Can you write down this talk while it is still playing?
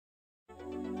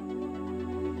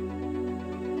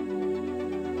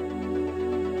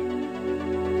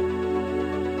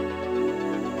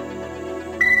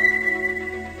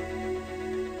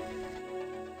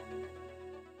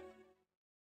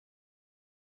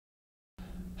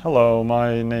Hello,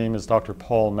 my name is Dr.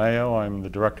 Paul Mayo. I'm the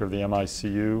director of the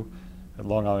MICU at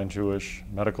Long Island Jewish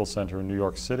Medical Center in New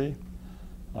York City.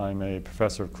 I'm a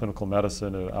professor of clinical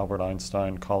medicine at Albert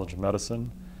Einstein College of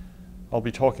Medicine. I'll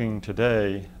be talking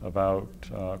today about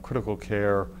critical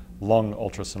care lung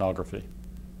ultrasonography.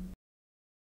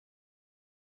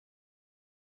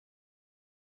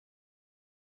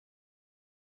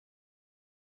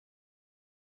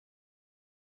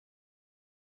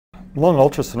 Lung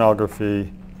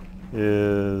ultrasonography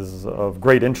is of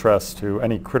great interest to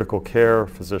any critical care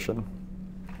physician,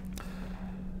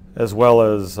 as well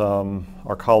as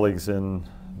our colleagues in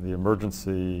the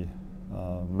emergency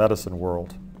medicine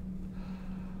world.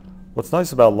 What's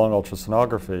nice about lung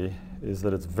ultrasonography is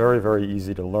that it's very, very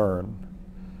easy to learn.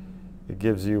 It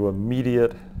gives you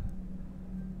immediate,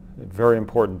 very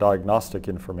important diagnostic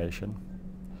information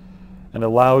and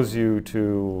allows you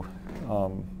to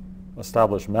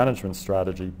establish management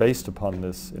strategy based upon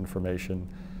this information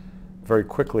very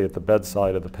quickly at the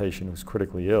bedside of the patient who's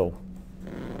critically ill.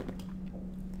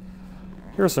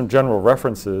 Here are some general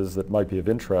references that might be of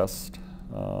interest.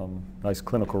 Nice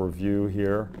clinical review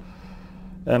here.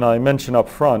 And I mention up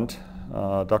front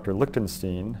Dr.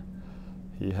 Lichtenstein.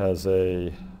 He has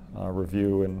a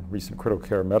review in recent Critical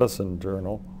Care Medicine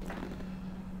journal.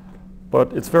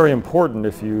 But it's very important,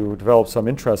 if you develop some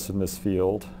interest in this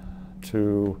field,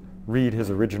 to read his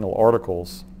original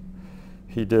articles.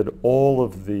 He did all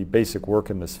of the basic work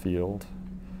in this field,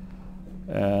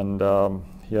 and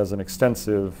he has an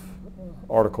extensive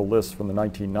article list from the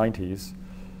 1990s.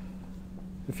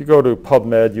 If you go to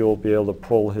PubMed, you'll be able to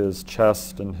pull his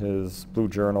chest and his Blue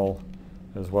Journal,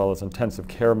 as well as intensive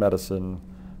care medicine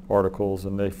articles,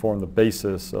 and they form the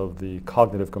basis of the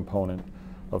cognitive component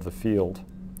of the field.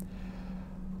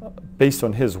 Based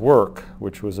on his work,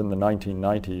 which was in the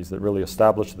 1990s, that really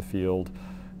established the field,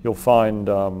 you'll find,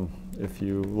 if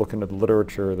you look into the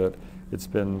literature, that it's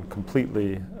been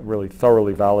completely, really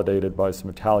thoroughly validated by some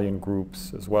Italian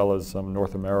groups as well as some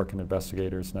North American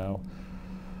investigators now.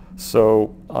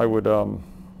 So I would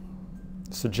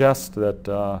suggest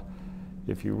that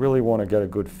if you really want to get a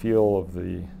good feel of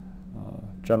the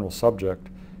general subject,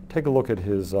 take a look at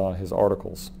his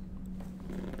articles,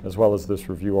 as well as this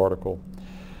review article.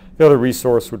 The other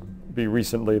resource would be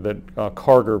recently that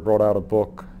Karger brought out a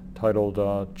book titled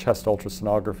Chest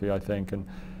Ultrasonography, I think, and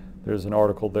there's an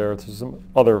article there. There's some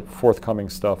other forthcoming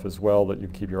stuff as well that you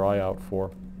can keep your eye out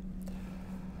for.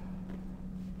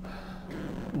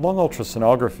 Lung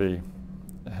ultrasonography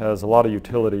has a lot of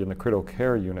utility in the critical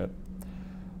care unit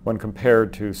when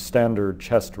compared to standard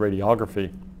chest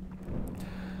radiography.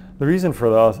 The reason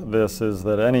for this is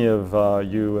that any of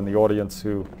you in the audience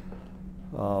who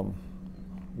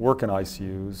work in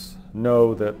ICUs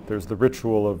know that there's the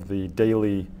ritual of the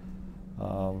daily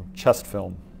chest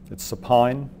film. It's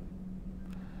supine,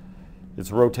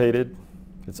 it's rotated,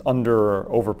 it's under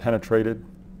or over penetrated.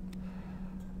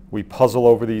 We puzzle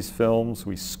over these films,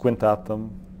 we squint at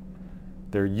them.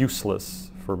 They're useless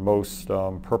for most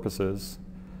purposes.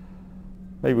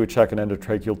 Maybe we check an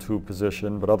endotracheal tube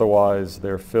position, but otherwise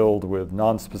they're filled with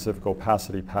non-specific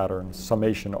opacity patterns,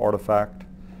 summation artifact,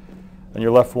 and you're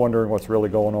left wondering what's really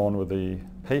going on with the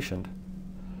patient.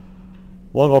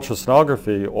 Lung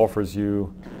ultrasonography offers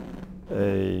you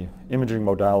an imaging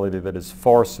modality that is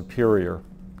far superior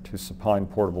to supine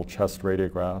portable chest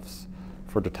radiographs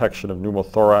for detection of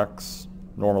pneumothorax,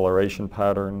 normal aeration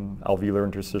pattern, alveolar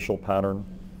interstitial pattern,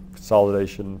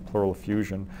 consolidation, pleural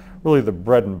effusion. Really the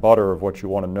bread and butter of what you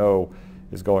want to know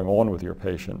is going on with your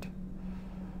patient.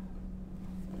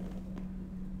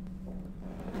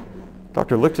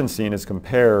 Dr. Lichtenstein has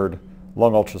compared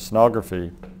lung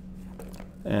ultrasonography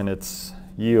and its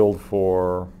yield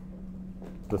for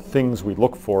the things we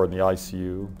look for in the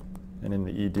ICU and in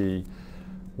the ED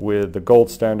with the gold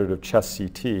standard of chest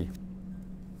CT.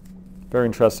 Very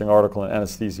interesting article in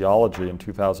Anesthesiology in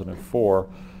 2004,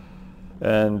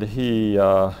 and he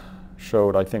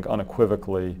showed, I think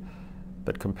unequivocally,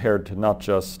 that compared to not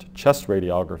just chest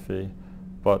radiography,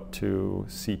 but to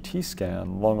CT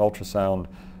scan, lung ultrasound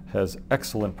has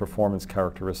excellent performance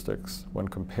characteristics when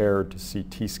compared to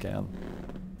CT scan.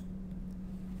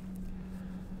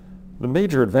 The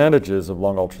major advantages of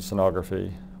lung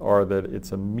ultrasonography are that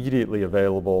it's immediately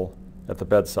available at the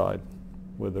bedside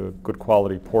with a good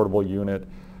quality portable unit.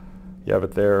 You have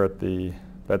it there at the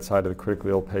bedside of the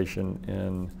critically ill patient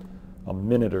in a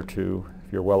minute or two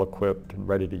if you're well equipped and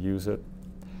ready to use it.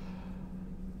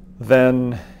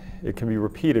 Then it can be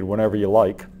repeated whenever you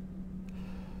like.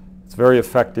 It's very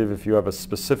effective if you have a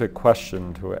specific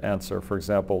question to answer. For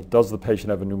example, does the patient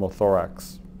have a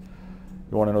pneumothorax?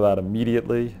 You want to know that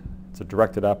immediately. It's a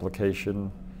directed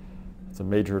application, It's a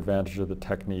major advantage of the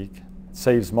technique. It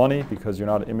saves money because you're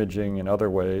not imaging in other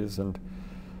ways, and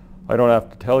I don't have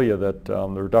to tell you that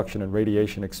the reduction in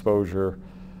radiation exposure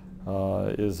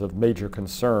is of major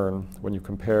concern when you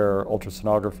compare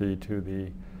ultrasonography to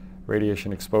the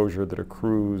radiation exposure that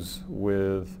accrues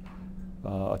with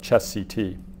a chest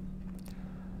CT.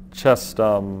 Chest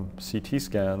CT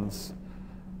scans,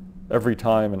 every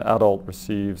time an adult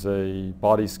receives a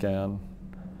body scan,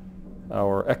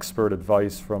 our expert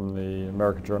advice from the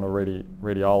American Journal of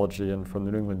Radiology and from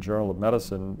the New England Journal of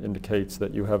Medicine indicates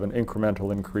that you have an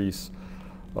incremental increase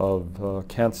of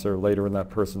cancer later in that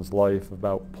person's life,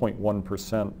 about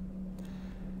 0.1%.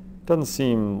 Doesn't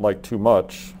seem like too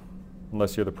much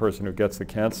unless you're the person who gets the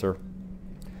cancer.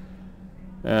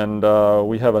 And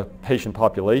we have a patient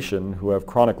population who have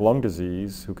chronic lung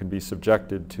disease who can be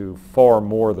subjected to far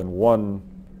more than one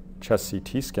chest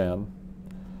CT scan.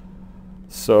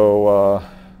 So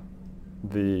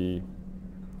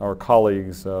our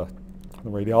colleagues on the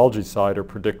radiology side are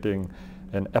predicting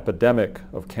an epidemic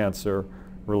of cancer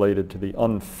related to the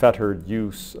unfettered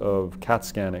use of CAT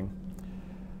scanning.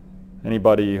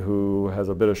 Anybody who has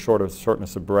a bit of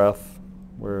shortness of breath,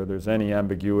 where there's any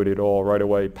ambiguity at all, right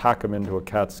away pack them into a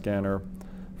CAT scanner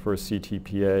for a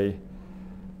CTPA.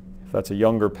 If that's a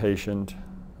younger patient,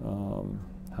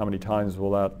 how many times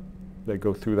will they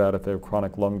go through that if they have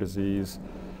chronic lung disease?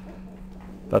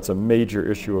 That's a major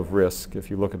issue of risk if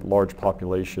you look at large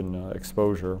population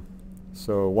exposure.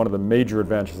 So one of the major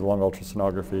advantages of lung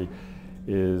ultrasonography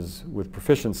is with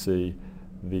proficiency,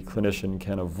 the clinician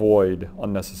can avoid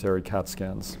unnecessary CAT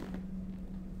scans.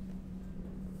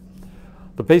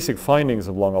 The basic findings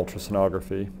of lung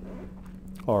ultrasonography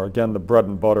are, again, the bread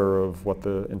and butter of what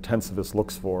the intensivist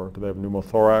looks for. Do they have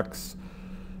pneumothorax?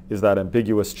 Is that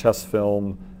ambiguous chest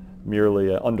film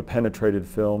merely an underpenetrated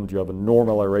film? Do you have a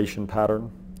normal aeration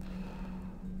pattern?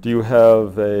 Do you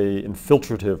have an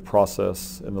infiltrative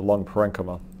process in the lung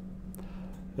parenchyma?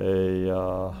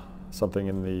 Something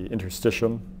in the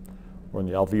interstitium or in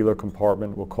the alveolar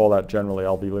compartment? We'll call that generally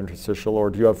alveolar interstitial. Or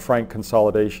do you have frank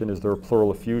consolidation? Is there a pleural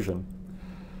effusion?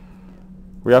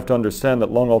 We have to understand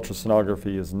that lung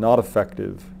ultrasonography is not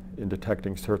effective in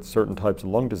detecting certain types of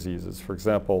lung diseases. For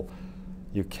example,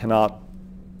 you cannot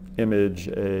image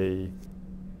a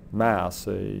mass,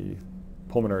 a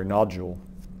pulmonary nodule,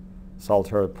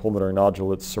 solitary pulmonary nodule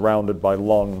that's surrounded by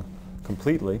lung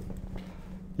completely.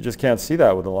 You just can't see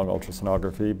that with the lung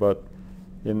ultrasonography, but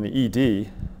in the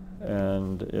ED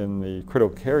and in the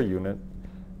critical care unit,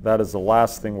 that is the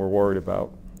last thing we're worried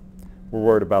about. We're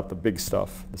worried about the big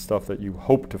stuff, the stuff that you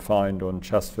hope to find on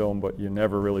chest film, but you're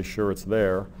never really sure it's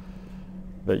there,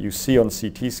 that you see on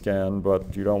CT scan,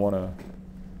 but you don't want to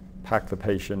pack the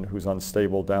patient who's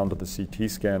unstable down to the CT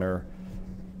scanner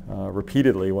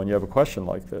repeatedly when you have a question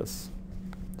like this.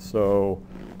 So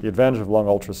the advantage of lung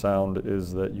ultrasound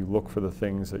is that you look for the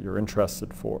things that you're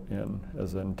interested in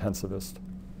as an intensivist.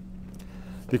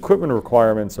 The equipment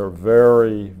requirements are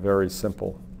very, very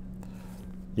simple.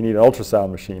 You need an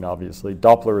ultrasound machine, obviously.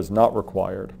 Doppler is not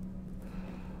required.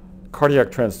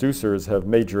 Cardiac transducers have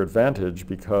major advantage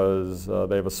because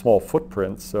they have a small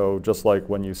footprint, so just like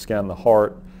when you scan the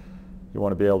heart, you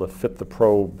want to be able to fit the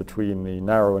probe between the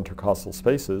narrow intercostal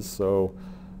spaces, so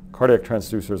cardiac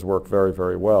transducers work very,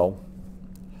 very well.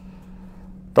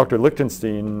 Dr.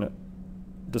 Lichtenstein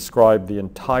described the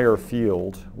entire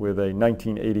field with a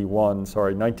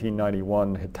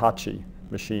 1991 Hitachi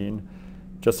machine,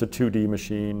 just a 2D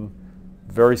machine,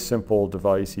 very simple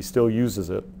device. He still uses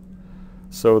it,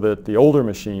 so that the older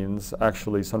machines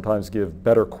actually sometimes give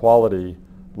better quality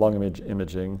lung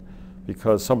imaging,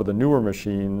 because some of the newer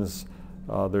machines,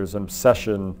 there's an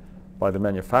obsession by the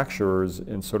manufacturers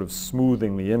in sort of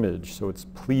smoothing the image so it's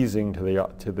pleasing to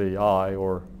the eye,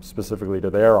 or specifically to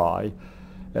their eye.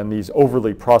 And these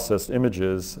overly processed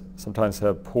images sometimes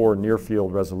have poor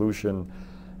near-field resolution,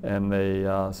 and they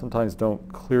sometimes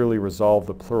don't clearly resolve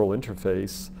the pleural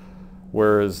interface,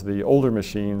 whereas the older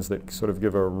machines that sort of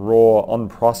give a raw,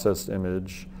 unprocessed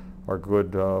image are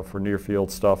good for near-field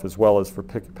stuff, as well as for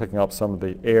picking up some of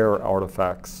the air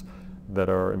artifacts that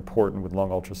are important with lung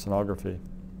ultrasonography.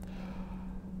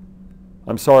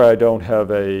 I'm sorry I don't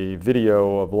have a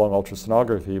video of lung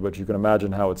ultrasonography, but you can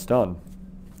imagine how it's done.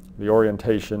 The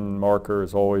orientation marker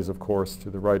is always, of course, to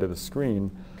the right of the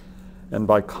screen. And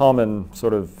by common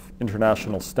sort of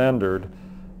international standard,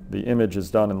 the image is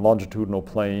done in longitudinal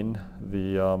plane.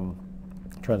 The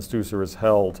transducer is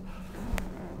held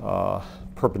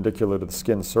perpendicular to the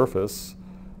skin surface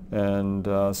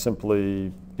and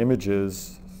simply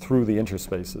images through the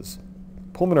interspaces.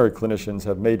 Pulmonary clinicians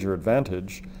have major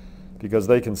advantage because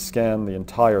they can scan the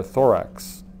entire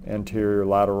thorax anterior,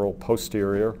 lateral,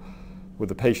 posterior, with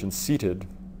the patient seated.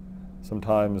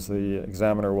 Sometimes the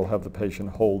examiner will have the patient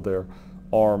hold their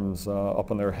arms up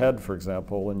on their head, for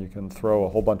example, and you can throw a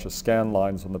whole bunch of scan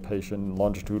lines on the patient,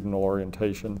 longitudinal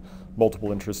orientation, multiple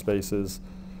interspaces,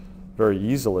 very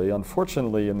easily.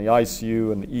 Unfortunately, in the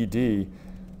ICU and the ED,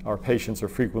 our patients are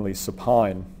frequently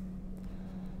supine,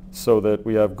 so that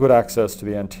we have good access to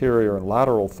the anterior and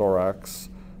lateral thorax,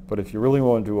 but if you really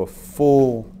want to do a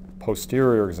full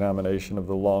posterior examination of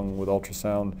the lung with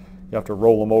ultrasound, you have to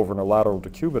roll them over in a lateral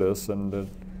decubitus, and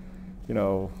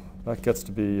that gets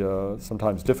to be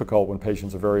sometimes difficult when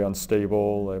patients are very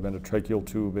unstable. They have endotracheal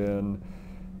tube in,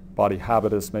 body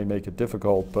habitus may make it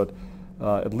difficult, but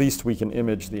at least we can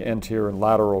image the anterior and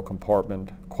lateral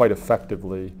compartment quite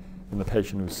effectively in the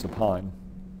patient who's supine.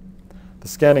 The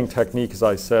scanning technique, as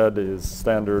I said, is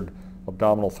standard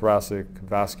abdominal thoracic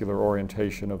vascular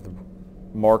orientation of the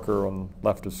marker on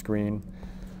left of screen.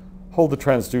 Hold the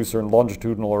transducer in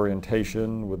longitudinal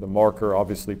orientation with the marker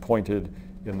obviously pointed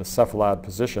in the cephalad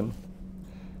position.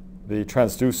 The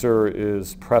transducer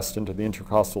is pressed into the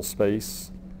intercostal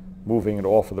space, moving it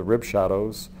off of the rib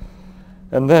shadows.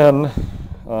 And then,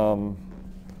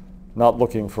 not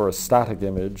looking for a static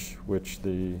image, which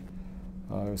is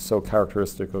so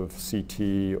characteristic of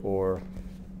CT or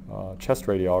chest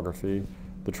radiography,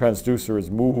 the transducer is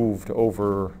moved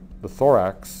over the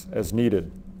thorax as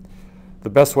needed. The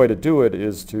best way to do it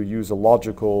is to use a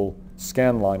logical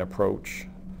scan line approach,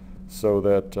 so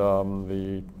that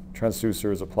the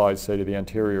transducer is applied, say, to the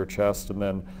anterior chest, and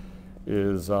then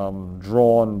is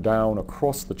drawn down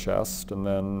across the chest, and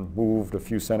then moved a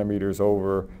few centimeters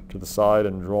over to the side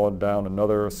and drawn down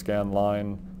another scan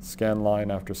line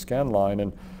after scan line.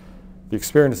 And the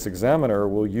experienced examiner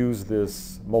will use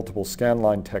this multiple scan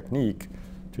line technique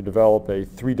to develop a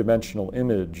three-dimensional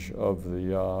image of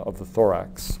the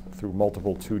thorax through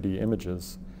multiple 2D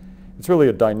images. It's really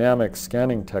a dynamic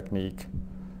scanning technique,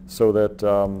 so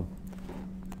that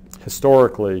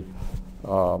historically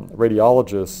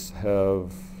radiologists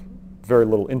have very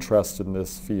little interest in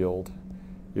this field.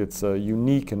 It's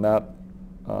unique in that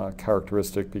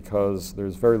characteristic because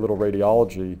there's very little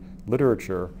radiology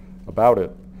literature about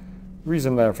it. The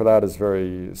reason there for that is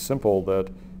very simple, that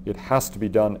it has to be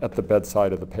done at the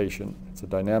bedside of the patient. It's a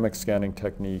dynamic scanning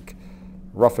technique,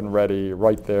 rough and ready,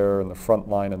 right there in the front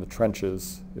line in the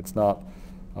trenches. It's not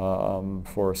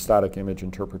for static image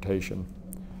interpretation.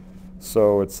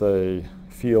 So it's a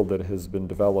field that has been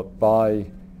developed by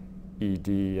ED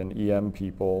and EM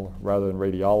people rather than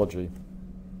radiology.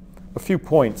 A few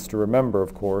points to remember,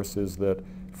 of course, is that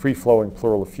free-flowing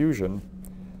pleural effusion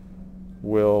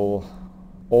will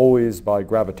always, by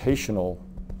gravitational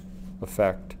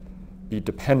effect, be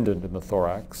dependent in the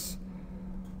thorax,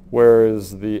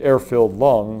 whereas the air-filled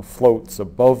lung floats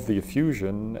above the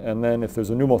effusion, and then if there's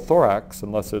a pneumothorax,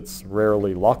 unless it's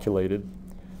rarely loculated,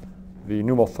 the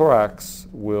pneumothorax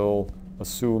will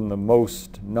assume the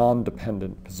most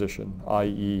non-dependent position,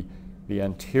 i.e. the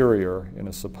anterior in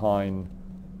a supine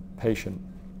patient.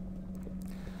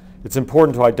 It's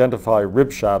important to identify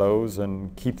rib shadows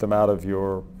and keep them out of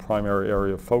your primary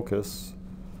area of focus,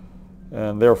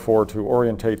 and therefore to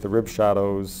orientate the rib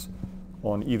shadows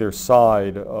on either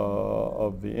side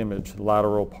of the image,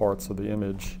 lateral parts of the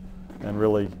image, and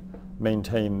really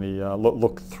maintain the,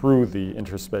 look through the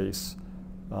interspace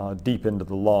deep into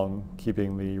the lung,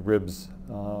 keeping the ribs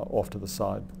off to the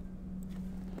side.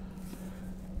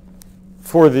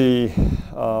 For the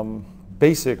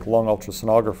basic lung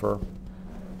ultrasonographer,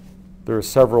 there are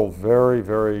several very,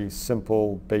 very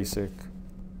simple, basic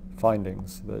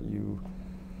findings that you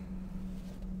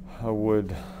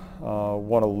would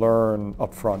want to learn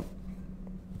up front.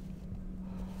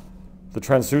 The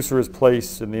transducer is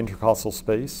placed in the intercostal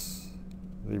space.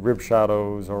 The rib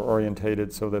shadows are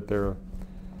orientated so that they're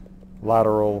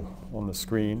lateral on the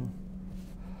screen.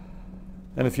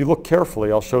 And if you look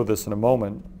carefully, I'll show this in a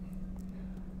moment,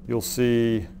 you'll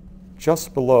see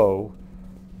just below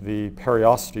the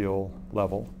periosteal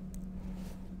level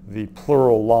the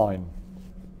pleural line.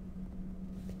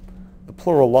 The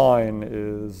pleural line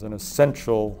is an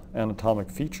essential anatomic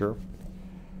feature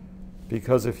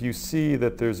because if you see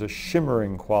that there's a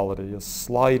shimmering quality, a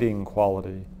sliding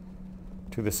quality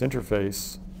to this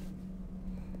interface,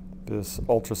 this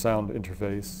ultrasound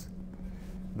interface,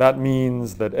 that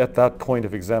means that at that point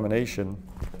of examination,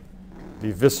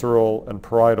 the visceral and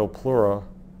parietal pleura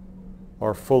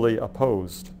are fully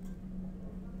opposed.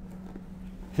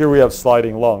 Here we have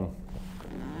sliding lung.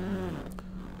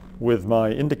 With my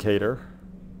indicator,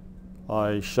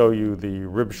 I show you the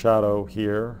rib shadow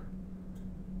here,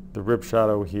 the rib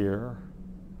shadow here.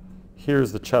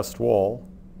 Here's the chest wall.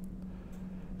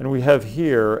 And we have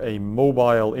here a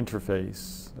mobile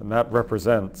interface, and that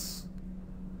represents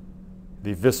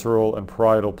the visceral and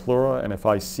parietal pleura. And if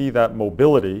I see that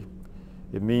mobility,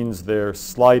 it means they're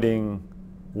sliding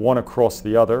one across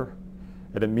the other.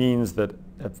 And it means that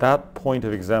at that point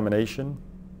of examination,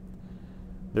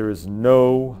 there is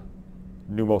no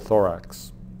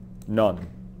pneumothorax, none.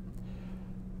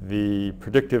 The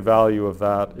predictive value of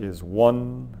that is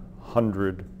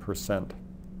 100%.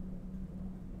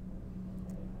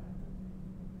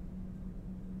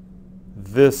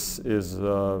 This is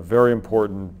a very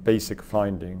important basic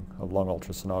finding of lung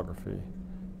ultrasonography,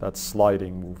 that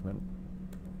sliding movement.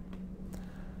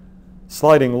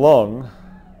 Sliding lung,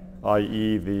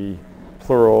 i.e. the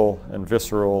pleural and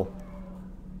visceral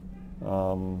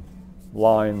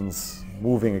lines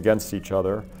moving against each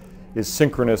other, is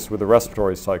synchronous with the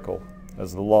respiratory cycle.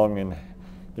 As the lung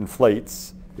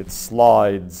inflates, it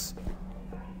slides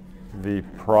the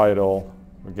parietal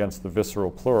against the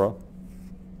visceral pleura.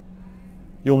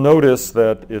 You'll notice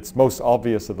that it's most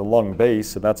obvious at the lung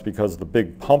base, and that's because the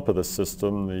big pump of the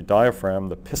system, the diaphragm,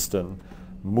 the piston,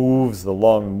 moves the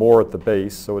lung more at the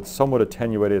base, so it's somewhat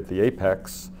attenuated at the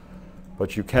apex,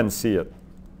 but you can see it.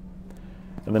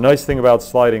 And the nice thing about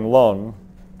sliding lung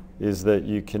is that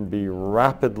you can be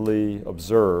rapidly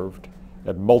observed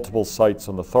at multiple sites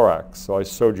on the thorax. So I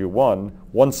showed you one.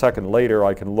 1 second later,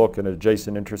 I can look in an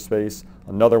adjacent interspace,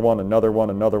 another one, another one,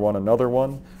 another one, another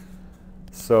one.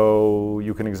 So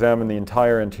you can examine the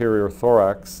entire anterior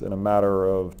thorax in a matter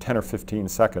of 10 or 15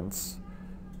 seconds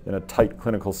in a tight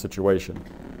clinical situation.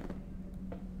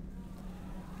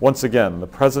 Once again, the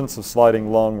presence of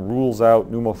sliding lung rules out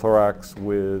pneumothorax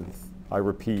with, I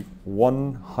repeat,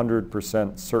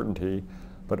 100% certainty,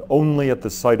 but only at the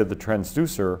site of the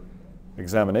transducer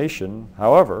examination.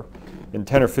 However, in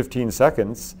 10 or 15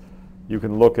 seconds, you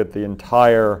can look at the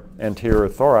entire anterior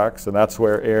thorax, and that's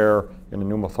where air in the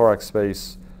pneumothorax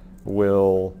space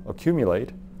will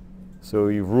accumulate. So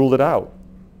you've ruled it out.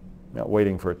 Not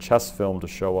waiting for a chest film to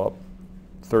show up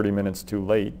 30 minutes too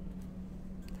late.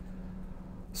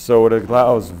 So it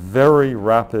allows very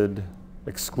rapid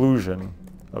exclusion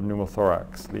of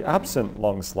pneumothorax. The absent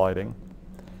lung sliding,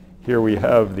 here we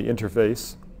have the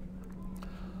interface.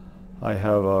 I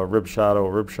have a rib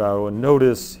shadow, and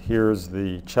notice here's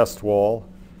the chest wall,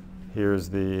 here's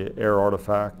the air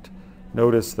artifact.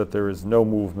 Notice that there is no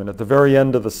movement. At the very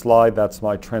end of the slide, that's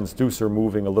my transducer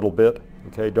moving a little bit.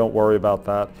 Okay, don't worry about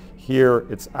that. Here,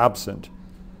 it's absent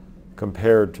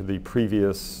compared to the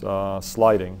previous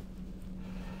sliding.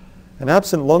 And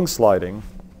absent lung sliding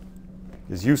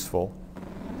is useful.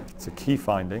 It's a key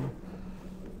finding.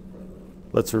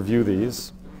 Let's review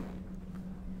these.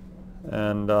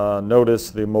 And notice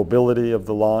the mobility of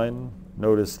the line.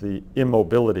 Notice the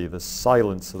immobility, the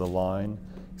silence of the line,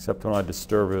 except when I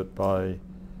disturb it by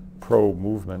probe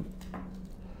movement.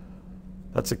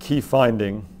 That's a key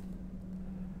finding.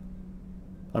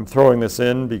 I'm throwing this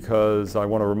in because I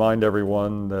want to remind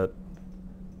everyone that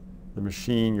the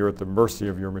machine, you're at the mercy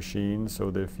of your machine,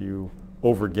 so that if you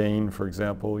overgain, for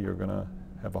example, you're going to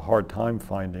have a hard time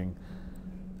finding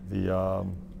the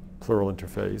pleural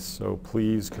interface, so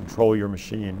please control your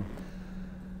machine.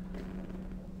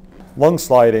 Lung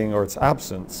sliding, or its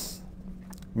absence,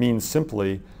 means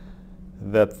simply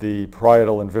that the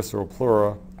parietal and visceral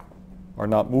pleura are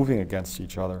not moving against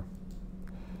each other.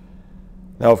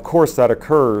 Now, of course, that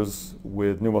occurs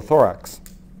with pneumothorax.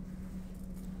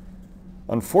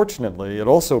 Unfortunately, it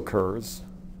also occurs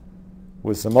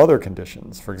with some other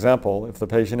conditions. For example, if the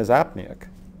patient is apneic,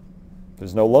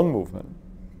 there's no lung movement.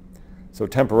 So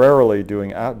temporarily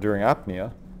during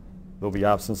apnea, there'll be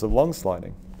absence of lung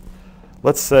sliding.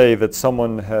 Let's say that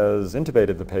someone has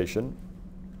intubated the patient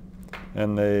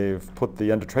and they've put the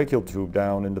endotracheal tube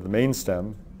down into the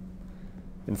mainstem,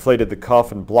 inflated the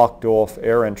cuff and blocked off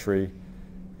air entry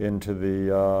into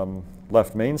the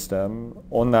left mainstem.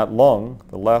 On that lung,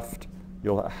 the left,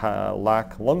 you'll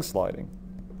lack lung sliding.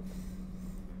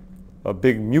 A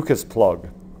big mucus plug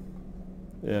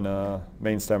in a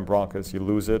mainstem bronchus, you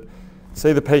lose it.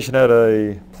 Say the patient had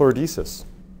a pleurodesis.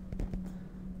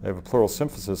 They have a pleural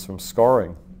symphysis from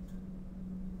scarring.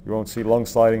 You won't see lung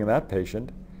sliding in that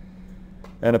patient.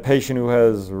 And a patient who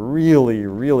has really,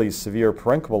 really severe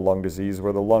parenchymal lung disease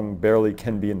where the lung barely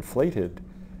can be inflated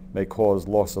may cause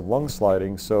loss of lung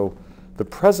sliding. So the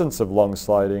presence of lung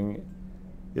sliding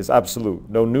is absolute,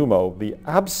 no pneumo. The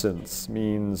absence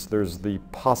means there's the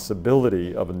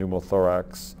possibility of a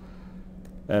pneumothorax,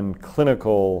 and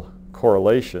clinical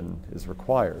correlation is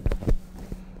required.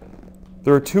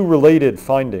 There are two related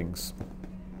findings.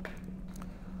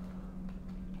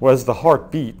 As the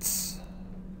heart beats,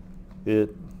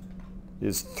 it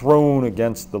is thrown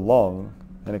against the lung,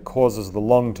 and it causes the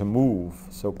lung to move.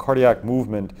 So cardiac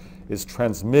movement is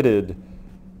transmitted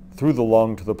through the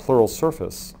lung to the pleural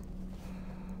surface.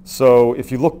 So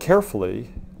if you look carefully,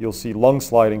 you'll see lung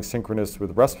sliding synchronous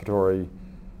with respiratory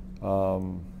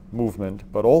movement,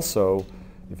 but also,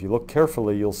 if you look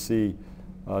carefully, you'll see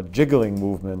jiggling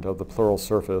movement of the pleural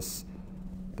surface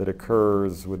that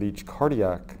occurs with each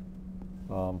cardiac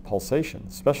pulsation,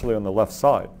 especially on the left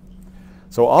side.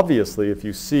 So obviously, if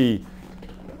you see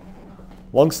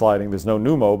lung sliding, there's no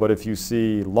pneumo, but if you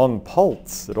see lung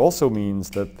pulse, it also means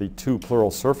that the two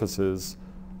pleural surfaces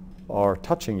are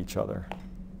touching each other.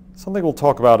 Something we'll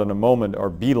talk about in a moment are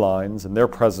B-lines, and their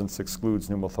presence excludes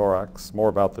pneumothorax. More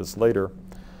about this later.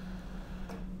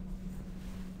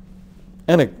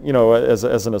 And as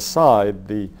an aside,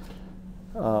 the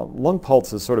lung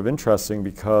pulse is sort of interesting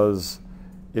because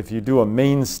if you do a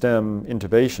main stem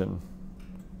intubation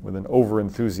with an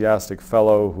over-enthusiastic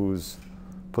fellow who's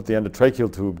put the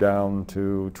endotracheal tube down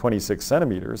to 26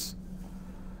 centimeters,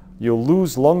 you'll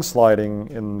lose lung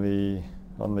sliding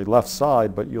on the left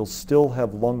side, but you'll still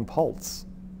have lung pulse.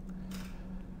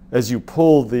 As you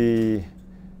pull the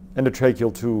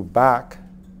endotracheal tube back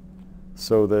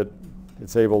so that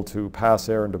it's able to pass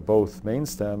air into both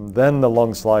mainstem, then the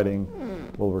lung sliding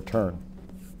will return.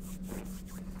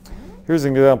 Here's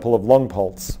an example of lung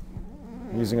pulse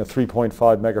using a 3.5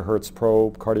 megahertz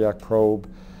probe, cardiac probe.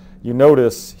 You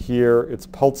notice here it's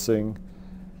pulsing,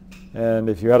 and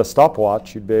if you had a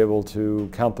stopwatch, you'd be able to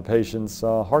count the patient's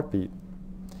heartbeat.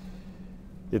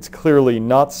 It's clearly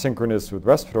not synchronous with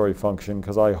respiratory function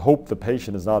because I hope the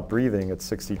patient is not breathing at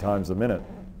 60 times a minute.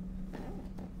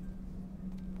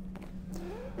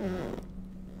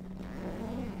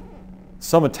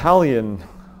 Some Italian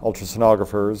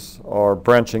ultrasonographers are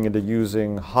branching into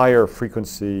using higher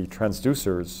frequency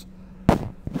transducers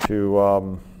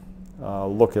to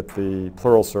look at the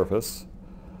pleural surface.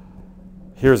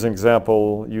 Here's an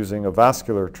example using a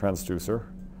vascular transducer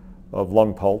of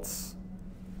lung pulse.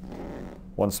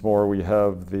 Once more, we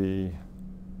have the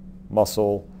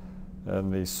muscle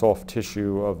and the soft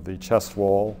tissue of the chest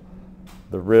wall,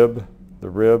 the rib,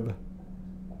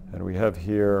 and we have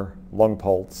here lung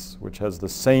pulse, which has the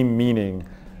same meaning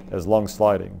as lung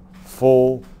sliding.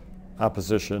 Full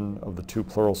apposition of the two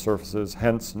pleural surfaces,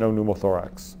 hence no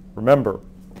pneumothorax. Remember,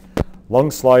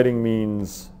 lung sliding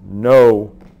means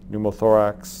no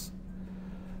pneumothorax.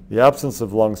 The absence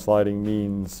of lung sliding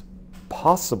means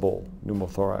possible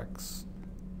pneumothorax.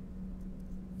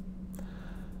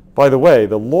 By the way,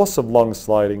 the loss of lung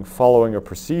sliding following a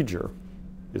procedure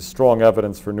is strong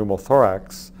evidence for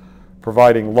pneumothorax,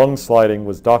 providing lung sliding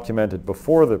was documented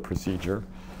before the procedure.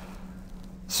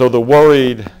 So the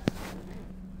worried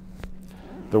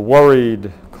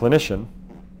clinician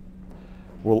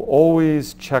will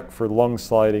always check for lung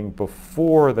sliding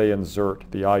before they insert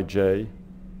the IJ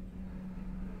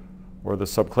or the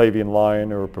subclavian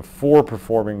line or before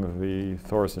performing the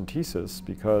thoracentesis,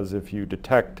 because if you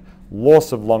detect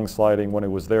loss of lung sliding when it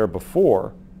was there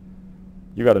before,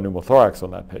 you got a pneumothorax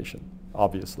on that patient,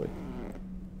 obviously.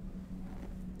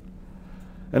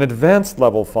 An advanced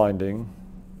level finding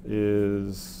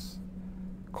is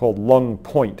called lung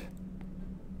point.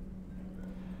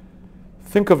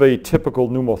 Think of a typical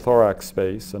pneumothorax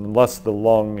space, and unless the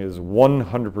lung is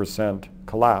 100%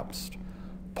 collapsed,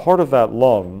 part of that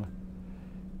lung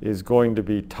is going to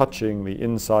be touching the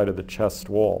inside of the chest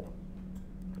wall.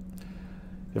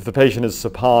 If the patient is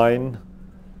supine,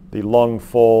 the lung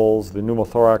falls, the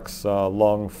pneumothorax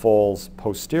lung falls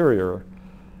posterior,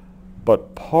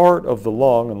 but part of the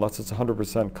lung, unless it's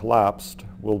 100% collapsed,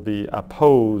 will be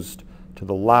opposed to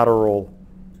the lateral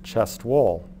chest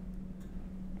wall.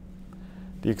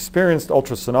 The experienced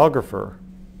ultrasonographer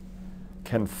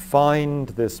can find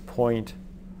this point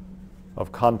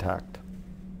of contact.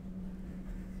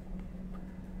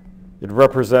 It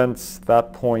represents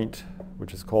that point,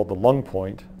 which is called the lung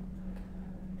point.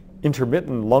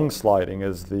 Intermittent lung sliding,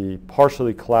 as the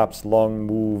partially collapsed lung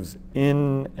moves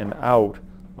in and out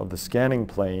of the scanning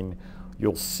plane,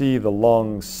 you'll see the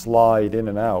lung slide in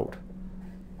and out.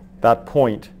 That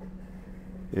point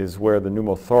is where the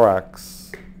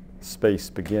pneumothorax space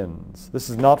begins. This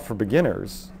is not for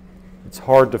beginners. It's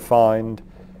hard to find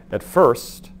at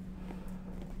first,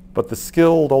 but the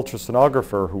skilled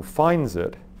ultrasonographer who finds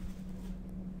it,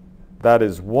 that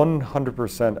is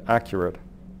 100% accurate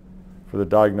for the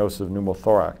diagnosis of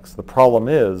pneumothorax. The problem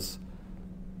is,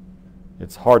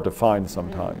 it's hard to find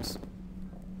sometimes.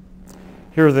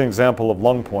 Here's an example of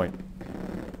lung point.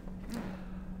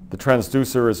 The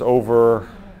transducer is over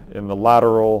in the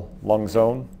lateral lung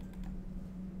zone.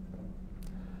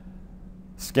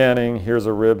 scanning, here's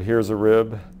a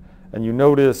rib, and you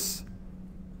notice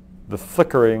the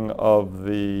flickering of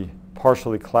the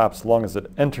partially collapsed lung as it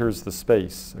enters the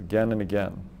space again and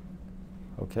again.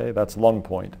 Okay, that's lung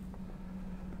point.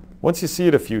 Once you see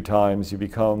it a few times, you'll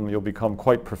become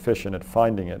quite proficient at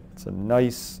finding it. It's a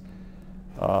nice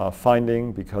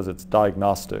finding because it's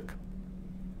diagnostic.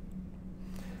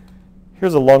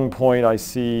 Here's a lung point. I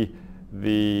see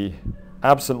the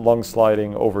absent lung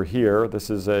sliding over here. This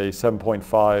is a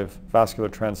 7.5 vascular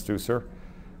transducer.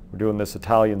 We're doing this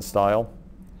Italian style.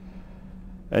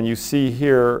 And you see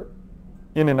here,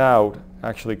 in and out,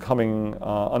 actually coming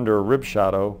under a rib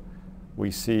shadow, we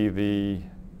see the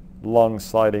lung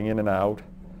sliding in and out.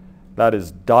 That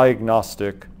is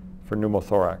diagnostic for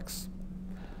pneumothorax.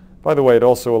 By the way, it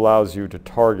also allows you to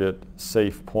target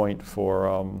safe point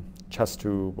for chest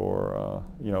tube or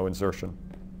insertion.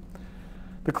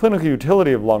 The clinical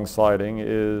utility of lung sliding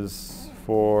is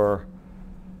for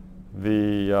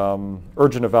the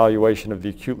urgent evaluation of the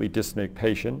acutely dyspneic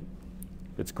patient.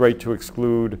 It's great to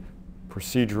exclude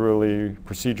procedure-related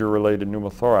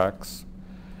pneumothorax.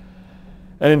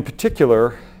 And in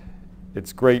particular,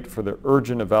 it's great for the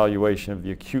urgent evaluation of the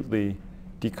acutely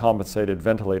decompensated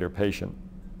ventilator patient.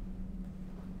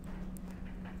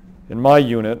 In my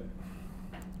unit,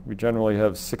 we generally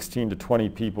have 16 to 20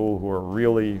 people who are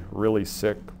really, really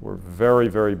sick. We're very,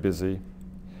 very busy.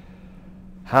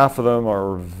 Half of them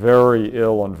are very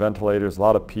ill on ventilators, a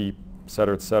lot of PEEP, et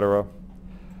cetera, et cetera.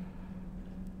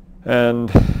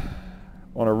 And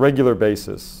on a regular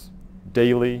basis,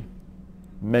 daily,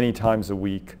 many times a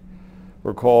week,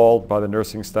 we're called by the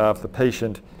nursing staff. The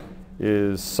patient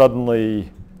is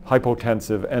suddenly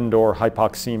hypotensive and/or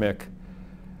hypoxemic.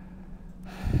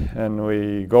 And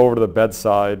we go over to the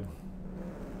bedside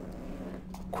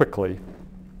quickly.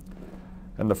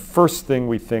 And the first thing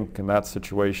we think in that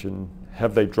situation,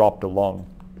 have they dropped a lung?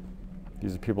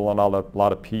 These are people on a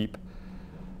lot of PEEP.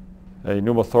 A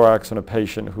pneumothorax in a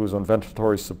patient who's on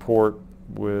ventilatory support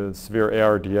with severe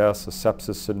ARDS, a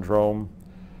sepsis syndrome,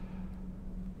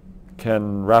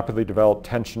 can rapidly develop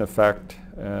tension effect,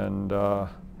 and the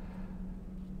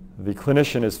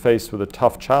clinician is faced with a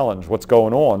tough challenge. What's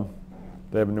going on?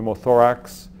 They have a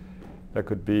pneumothorax that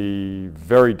could be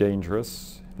very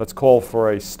dangerous. Let's call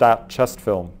for a stat chest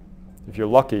film. If you're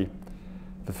lucky,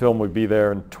 the film would be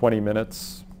there in 20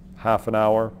 minutes, half an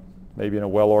hour, maybe in a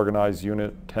well-organized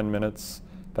unit, 10 minutes.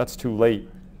 That's too late.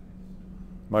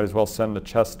 Might as well send the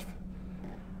chest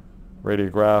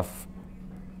radiograph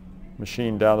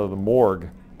machine down to the morgue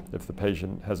if the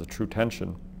patient has a true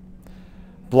tension.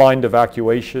 Blind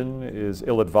evacuation is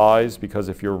ill-advised because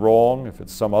if you're wrong, if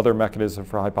it's some other mechanism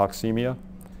for hypoxemia,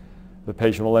 the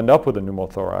patient will end up with a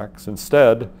pneumothorax.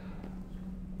 Instead,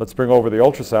 let's bring over the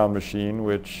ultrasound machine,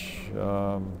 which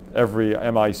every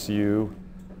MICU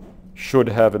should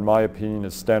have, in my opinion,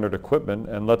 as standard equipment,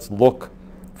 and let's look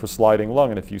for sliding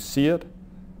lung. And if you see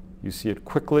it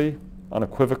quickly,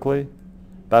 unequivocally.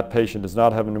 That patient does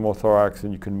not have a pneumothorax,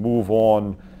 and you can move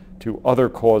on to other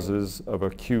causes of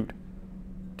acute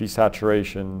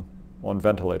desaturation on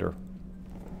ventilator.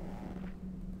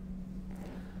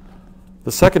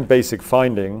 The second basic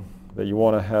finding that you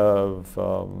want to have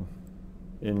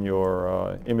in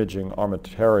your imaging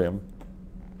armamentarium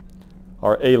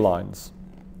are A-lines.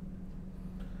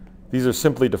 These are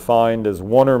simply defined as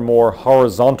one or more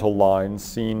horizontal lines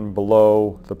seen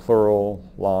below the pleural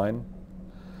line.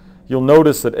 You'll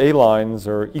notice that A-lines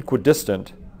are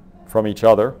equidistant from each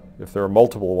other, if there are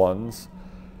multiple ones,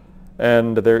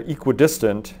 and they're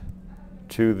equidistant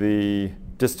to the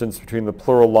distance between the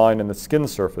pleural line and the skin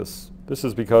surface. This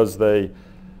is because they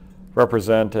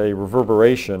represent a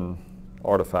reverberation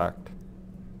artifact.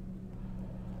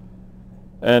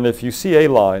 And if you see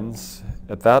A-lines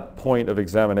at that point of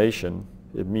examination,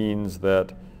 it means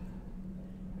that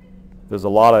there's a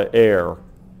lot of air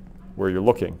where you're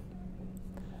looking.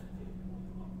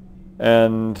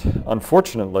 And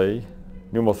unfortunately,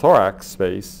 pneumothorax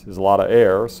space is a lot of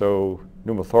air, so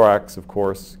pneumothorax, of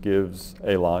course, gives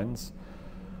A-lines.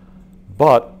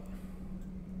 But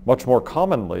much more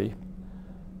commonly,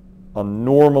 a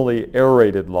normally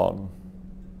aerated lung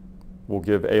will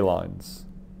give A-lines.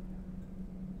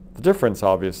 The difference,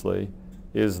 obviously,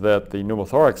 is that the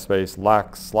pneumothorax space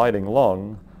lacks sliding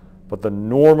lung, but the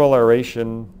normal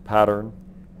aeration pattern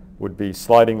would be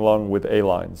sliding lung with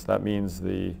A-lines. That means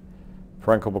the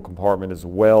parenchymal compartment is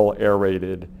well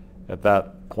aerated at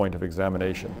that point of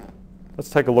examination.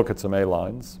 Let's take a look at some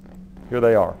A-lines. Here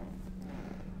they are.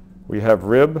 We have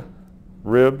rib,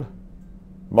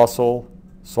 muscle,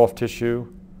 soft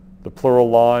tissue, the pleural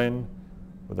line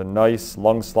with a nice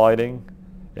lung sliding,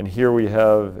 and here we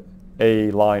have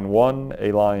A line 1,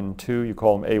 A line 2, you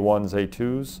call them A1s,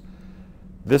 A2s.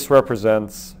 This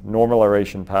represents normal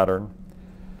aeration pattern.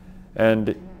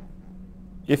 And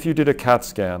if you did a CAT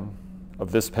scan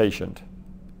of this patient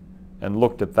and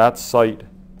looked at that site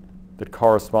that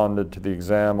corresponded to the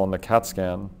exam on the CAT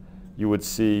scan, you would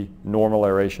see normal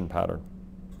aeration pattern.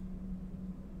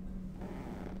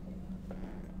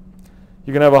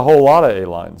 You can have a whole lot of A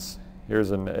lines.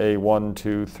 Here's an A1,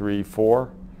 2, 3, 4.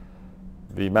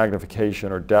 The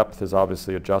magnification or depth is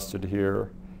obviously adjusted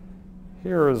here.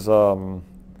 Here is a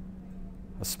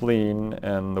spleen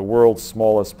and the world's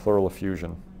smallest pleural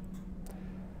effusion.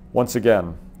 Once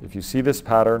again, if you see this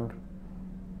pattern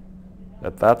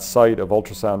at that site of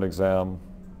ultrasound exam,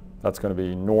 that's going to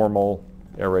be normal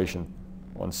aeration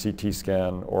on CT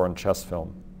scan or on chest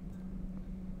film.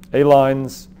 A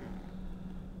lines,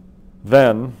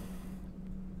 then,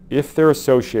 if they're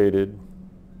associated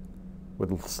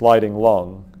with sliding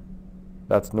lung,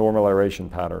 that's normal aeration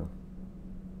pattern.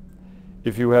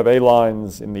 If you have A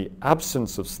lines in the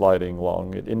absence of sliding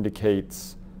lung, it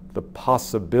indicates the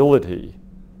possibility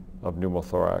of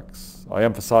pneumothorax. I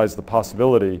emphasize the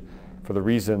possibility for the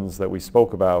reasons that we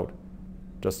spoke about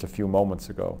just a few moments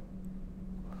ago.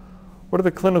 What are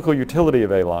the clinical utility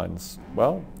of A lines?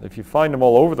 Well, if you find them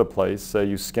all over the place, say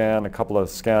you scan a couple of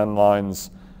scan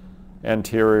lines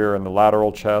anterior and the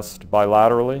lateral chest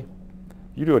bilaterally,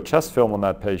 you do a chest film on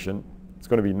that patient, it's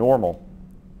going to be normal.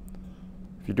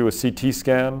 If you do a CT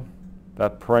scan,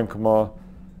 that parenchyma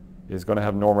is going to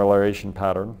have normal aeration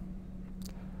pattern.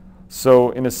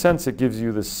 So in a sense, it gives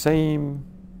you the same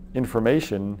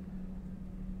information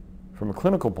from a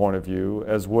clinical point of view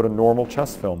as would a normal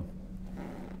chest film.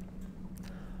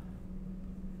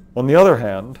 On the other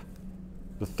hand,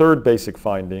 the third basic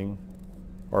finding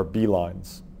are B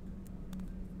lines.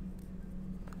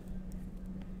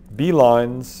 B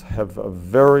lines have a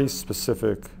very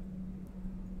specific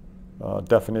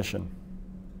definition.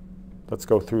 Let's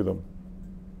go through them.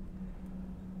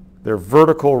 They're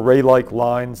vertical ray-like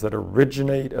lines that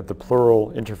originate at the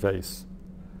pleural interface.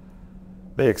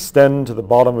 They extend to the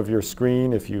bottom of your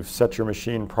screen if you've set your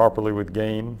machine properly with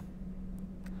gain.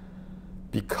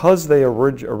 Because they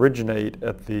originate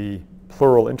at the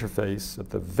pleural interface, at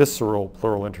the visceral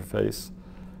pleural interface,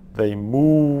 they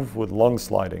move with lung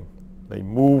sliding. They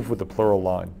move with the pleural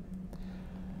line.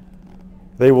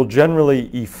 They will generally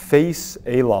efface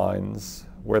A lines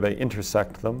where they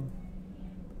intersect them.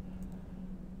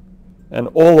 And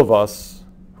all of us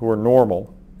who are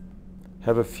normal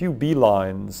have a few B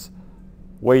lines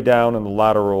way down in the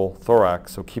lateral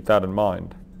thorax, so keep that in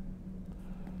mind.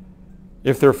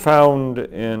 If they're found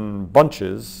in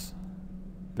bunches,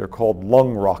 they're called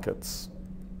lung rockets.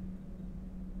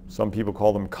 Some people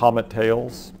call them comet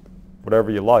tails,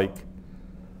 whatever you like,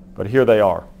 but here they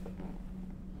are.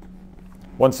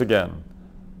 Once again,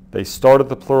 they start at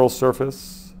the pleural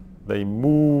surface, they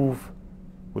move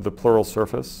with the pleural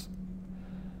surface,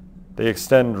 they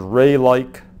extend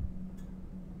ray-like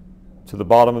to the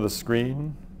bottom of the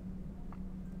screen.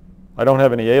 I don't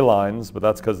have any A lines, but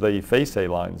that's because they efface A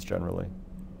lines generally.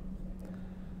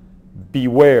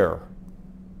 Beware.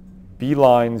 B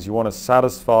lines, you want to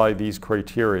satisfy these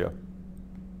criteria.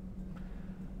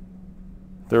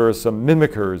 There are some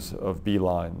mimickers of B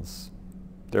lines.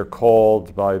 They're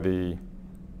called by the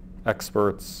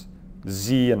experts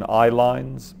Z and I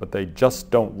lines, but they just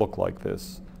don't look like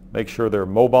this. Make sure they're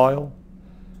mobile,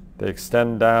 they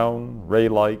extend down,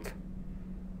 ray-like,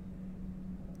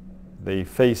 they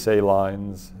face A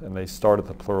lines, and they start at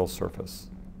the pleural surface.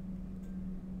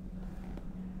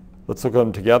 Let's look at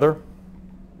them together,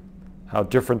 how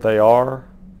different they are.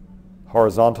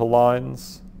 Horizontal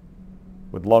lines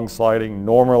with lung sliding,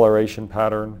 normal aeration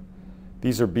pattern.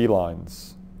 These are B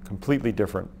lines, completely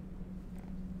different.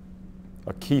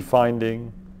 A key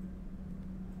finding.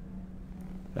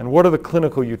 And what are the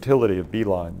clinical utility of B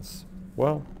lines?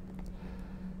 Well,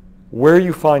 where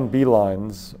you find B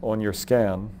lines on your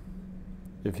scan,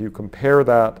 if you compare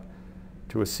that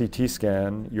to a CT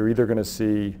scan, you're either going to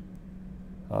see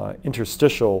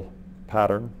interstitial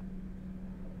pattern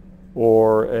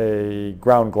or a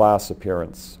ground glass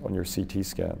appearance on your CT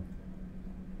scan.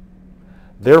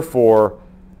 Therefore,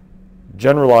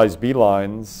 generalized B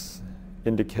lines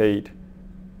indicate,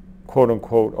 quote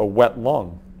unquote, a wet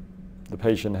lung. The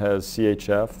patient has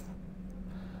CHF,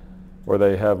 or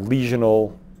they have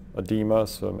lesional edema,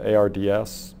 some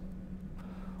ARDS,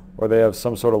 or they have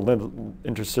some sort of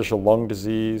interstitial lung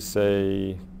disease,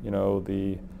 say,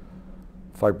 the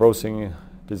fibrosing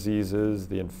diseases,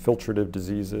 the infiltrative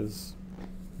diseases.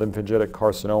 Lymphangitic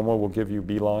carcinoma will give you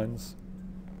B lines.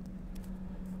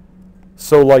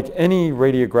 So like any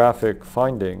radiographic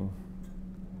finding,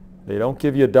 They don't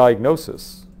give you a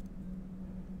diagnosis.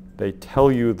 They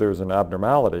tell you there's an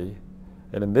abnormality,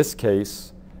 and in this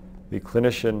case, the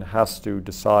clinician has to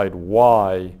decide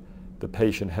why the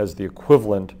patient has the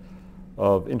equivalent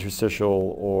of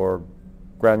interstitial or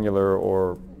granular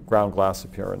or ground glass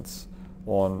appearance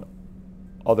on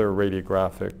other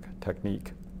radiographic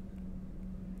technique.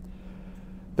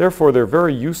 Therefore, they're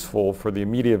very useful for the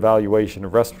immediate evaluation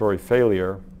of respiratory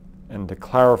failure and to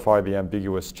clarify the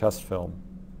ambiguous chest film.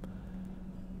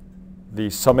 The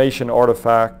summation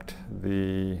artifact,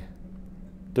 the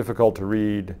difficult to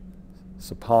read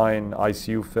supine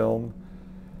ICU film,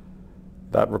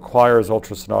 that requires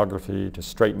ultrasonography to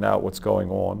straighten out what's going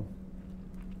on.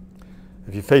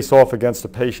 If you face off against a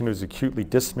patient who's acutely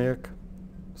dyspneic,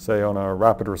 say on a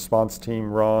rapid response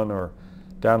team run or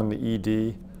down in the ED,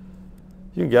 you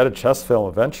can get a chest film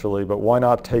eventually, but why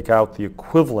not take out the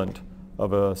equivalent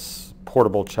of a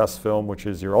portable chest film, which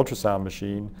is your ultrasound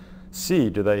machine? See,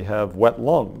 do they have wet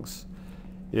lungs?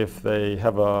 If they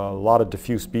have a lot of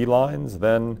diffuse B lines,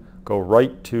 then go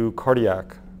right to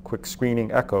cardiac, quick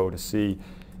screening echo to see,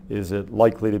 is it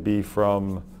likely to be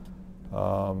from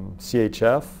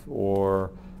CHF,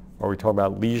 or are we talking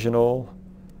about lesional?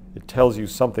 It tells you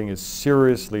something is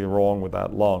seriously wrong with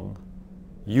that lung.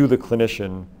 You, the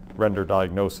clinician, render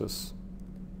diagnosis.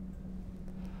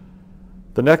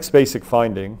 The next basic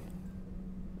finding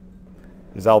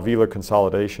is alveolar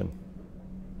consolidation.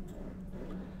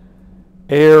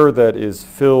 Air that is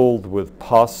filled with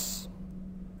pus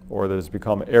or that has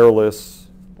become airless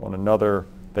on another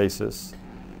basis,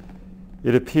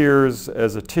 it appears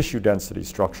as a tissue density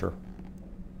structure.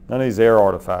 None of these air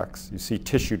artifacts, you see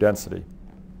tissue density.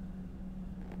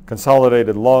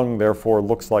 Consolidated lung, therefore,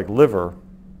 looks like liver,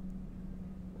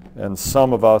 and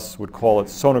some of us would call it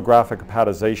sonographic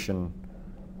hepatization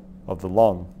of the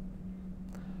lung.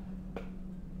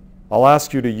 I'll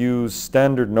ask you to use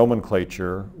standard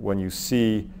nomenclature when you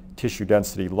see tissue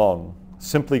density lung.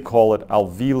 Simply call it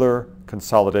alveolar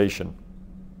consolidation.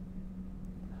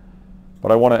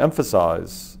 But I want to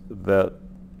emphasize that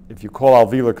if you call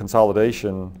alveolar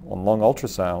consolidation on lung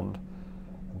ultrasound,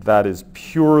 that is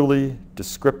purely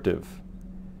descriptive.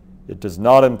 It does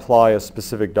not imply a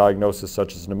specific diagnosis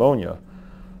such as pneumonia.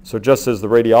 So just as the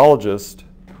radiologist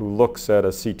who looks at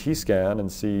a CT scan and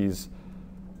sees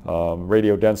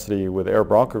radiodensity with air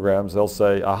bronchograms, they'll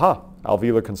say, aha,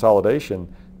 alveolar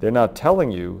consolidation. They're not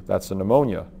telling you that's a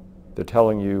pneumonia. They're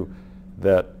telling you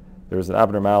that there's an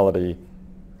abnormality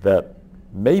that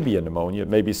may be a pneumonia, it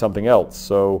may be something else.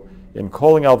 So in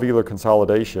calling alveolar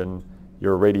consolidation,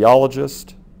 you're a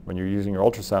radiologist when you're using your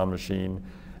ultrasound machine.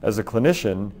 As a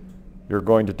clinician, you're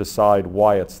going to decide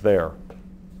why it's there.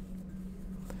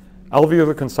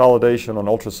 Alveolar consolidation on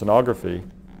ultrasonography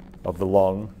of the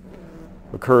lung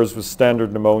occurs with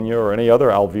standard pneumonia or any other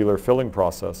alveolar filling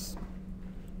process.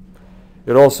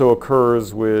 It also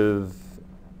occurs with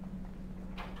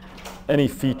any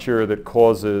feature that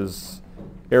causes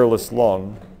airless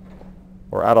lung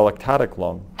or atelectatic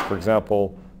lung. For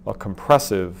example, a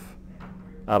compressive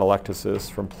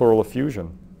atelectasis from pleural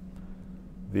effusion.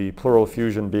 The pleural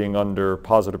effusion being under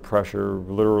positive pressure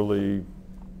literally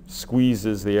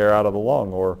squeezes the air out of the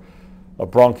lung, or a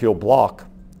bronchial block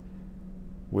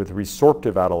with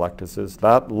resorptive atelectasis.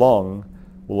 That lung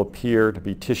will appear to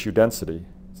be tissue density.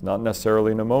 It's not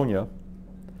necessarily pneumonia.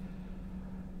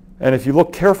 And if you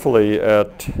look carefully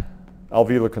at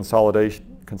alveolar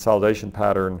consolidation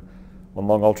pattern on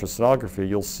lung ultrasonography,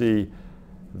 you'll see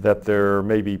that there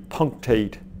may be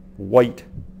punctate white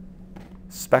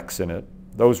specks in it.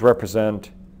 Those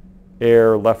represent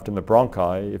air left in the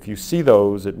bronchi. If you see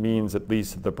those, it means at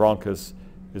least that the bronchus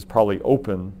is probably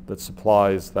open, that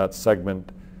supplies that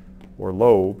segment or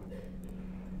lobe.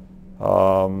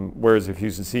 Whereas if you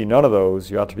see none of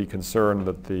those, you have to be concerned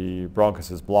that the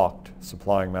bronchus is blocked,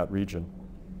 supplying that region.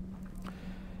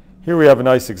 Here we have a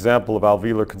nice example of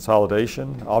alveolar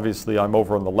consolidation. Obviously, I'm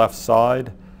over on the left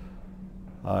side.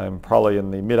 I'm probably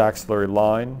in the mid-axillary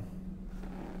line.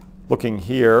 Looking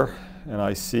here, and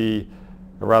I see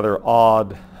a rather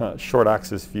odd short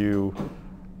axis view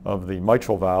of the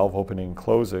mitral valve opening and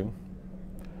closing.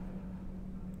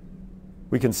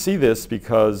 We can see this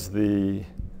because the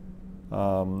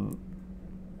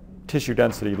tissue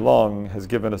density lung has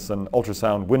given us an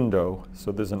ultrasound window,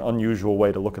 so there's an unusual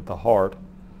way to look at the heart.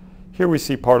 Here we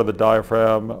see part of the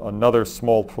diaphragm, another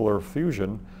small pleural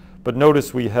effusion, but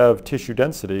notice we have tissue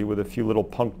density with a few little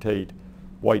punctate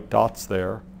white dots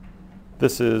there.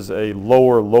 This is a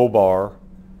lower lobar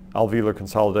alveolar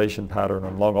consolidation pattern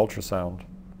on lung ultrasound.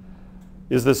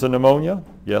 Is this a pneumonia?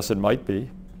 Yes, it might be.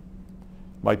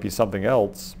 Might be something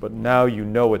else, but now you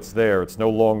know it's there. It's no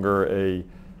longer a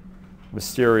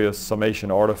mysterious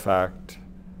summation artifact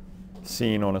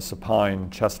seen on a supine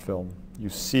chest film. You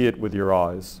see it with your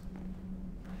eyes.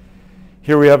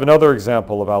 Here we have another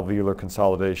example of alveolar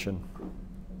consolidation.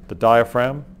 The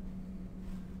diaphragm.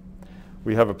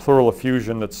 We have a pleural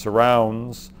effusion that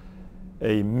surrounds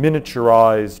a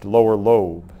miniaturized lower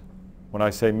lobe. When I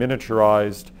say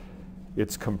miniaturized,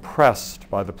 it's compressed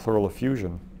by the pleural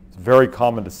effusion. It's very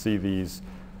common to see this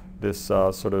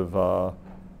sort of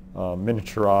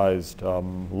miniaturized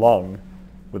lung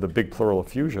with a big pleural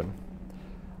effusion.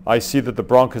 I see that the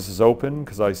bronchus is open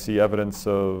because I see evidence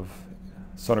of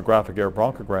sonographic air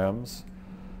bronchograms.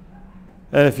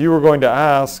 And if you were going to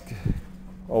ask,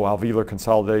 oh, alveolar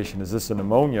consolidation, is this a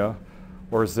pneumonia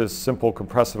or is this simple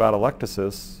compressive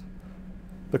atelectasis?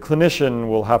 The clinician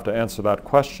will have to answer that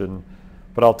question,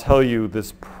 but I'll tell you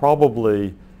this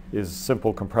probably is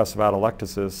simple compressive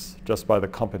atelectasis just by the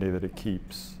company that it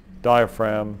keeps.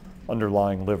 Diaphragm,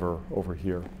 underlying liver over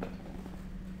here.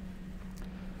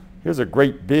 Here's a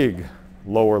great big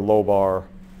lower lobar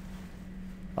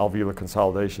alveolar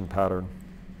consolidation pattern.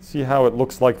 See how it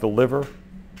looks like the liver?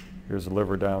 Here's the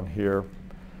liver down here.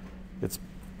 It's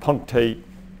punctate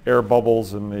air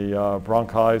bubbles in the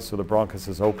bronchi, so the bronchus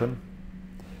is open.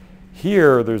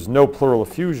 Here, there's no pleural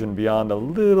effusion beyond a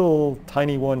little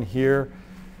tiny one here.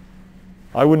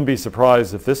 I wouldn't be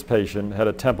surprised if this patient had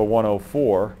a temp of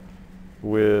 104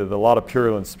 with a lot of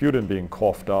purulent sputum being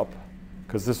coughed up,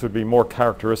 because this would be more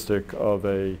characteristic of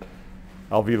a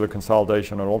alveolar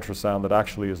consolidation on ultrasound that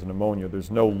actually is a pneumonia.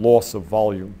 There's no loss of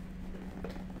volume.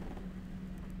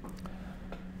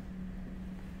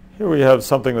 Here we have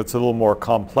something that's a little more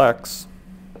complex.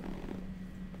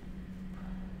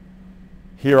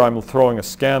 Here I'm throwing a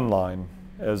scan line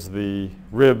as the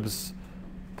ribs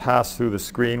pass through the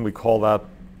screen. We call that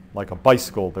like a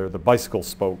bicycle. They're the bicycle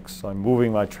spokes. I'm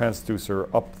moving my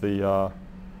transducer up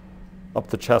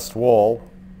the chest wall,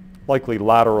 likely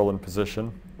lateral in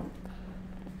position.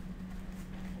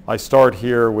 I start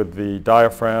here with the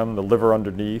diaphragm, the liver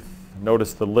underneath.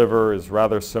 Notice the liver is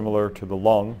rather similar to the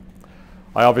lung.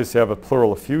 I obviously have a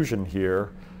pleural effusion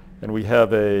here, and we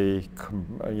have a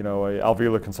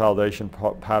alveolar consolidation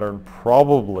pattern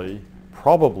probably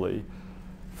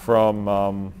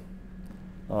from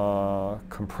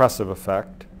compressive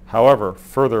effect. However,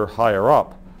 further higher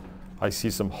up, I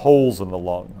see some holes in the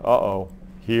lung. Uh-oh,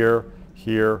 here,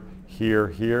 here, here,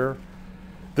 here.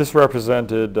 This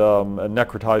represented a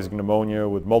necrotizing pneumonia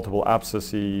with multiple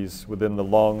abscesses within the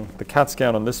lung. The CAT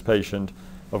scan on this patient,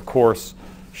 of course,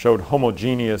 showed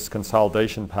homogeneous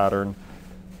consolidation pattern.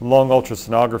 Lung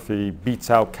ultrasonography beats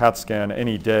out CAT scan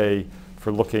any day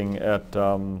for looking at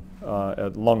lung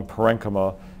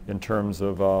parenchyma in terms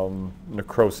of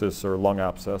necrosis or lung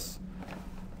abscess.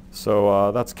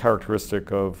 So that's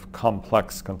characteristic of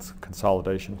complex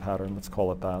consolidation pattern, let's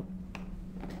call it that.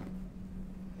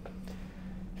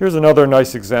 Here's another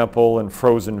nice example in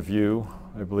frozen view,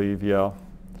 I believe, yeah.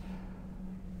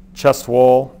 Chest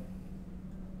wall.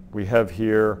 We have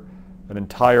here an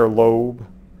entire lobe,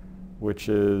 which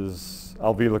is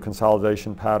alveolar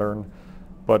consolidation pattern,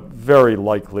 but very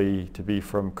likely to be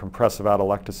from compressive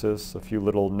atelectasis, a few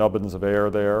little nubbins of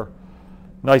air there.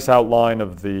 Nice outline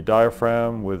of the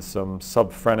diaphragm with some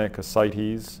subphrenic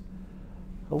ascites.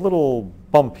 A little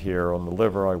bump here on the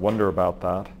liver, I wonder about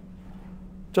that.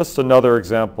 Just another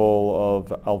example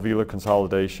of alveolar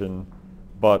consolidation,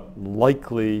 but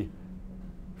likely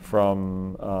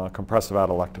from compressive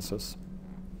atelectasis.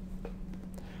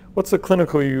 What's the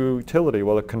clinical utility?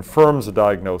 Well, it confirms a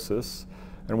diagnosis,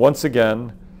 and once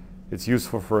again, it's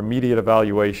useful for immediate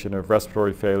evaluation of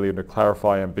respiratory failure to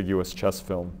clarify ambiguous chest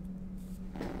film.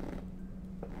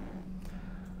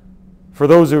 For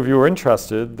those of you who are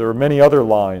interested, there are many other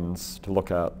lines to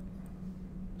look at.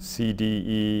 C, D,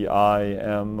 E, I,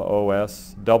 M, O,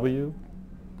 S, W.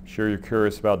 I'm sure you're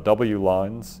curious about W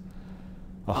lines.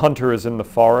 A hunter is in the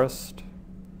forest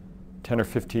 10 or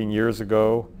 15 years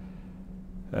ago,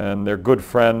 and their good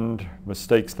friend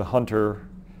mistakes the hunter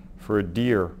for a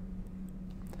deer.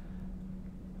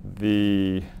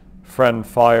 The friend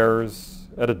fires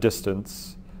at a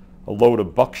distance a load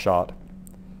of buckshot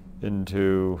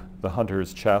into the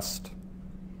hunter's chest.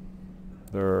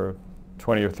 There are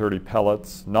 20 or 30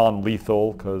 pellets,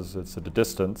 non-lethal because it's at a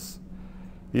distance.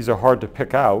 These are hard to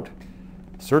pick out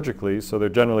surgically, so they're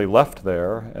generally left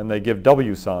there, and they give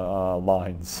W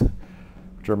lines,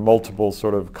 which are multiple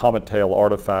sort of comet tail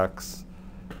artifacts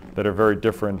that are very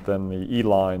different than the E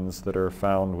lines that are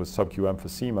found with sub-Q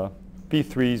emphysema.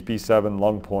 B3s, B7,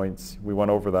 lung points, we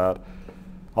went over that.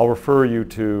 I'll refer you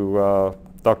to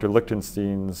Dr.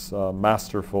 Lichtenstein's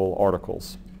masterful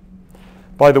articles.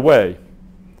 By the way,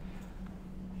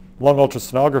 Lung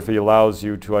ultrasonography allows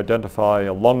you to identify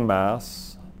a lung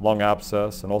mass, lung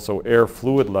abscess, and also air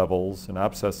fluid levels in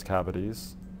abscess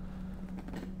cavities.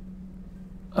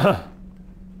 And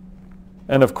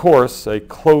of course, a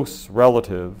close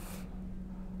relative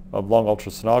of lung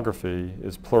ultrasonography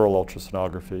is pleural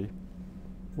ultrasonography,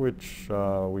 which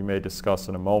we may discuss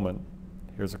in a moment.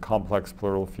 Here's a complex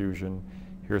pleural effusion.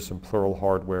 Here's some pleural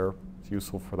hardware. It's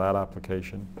useful for that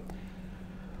application.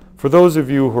 For those of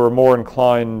you who are more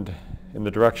inclined in the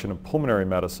direction of pulmonary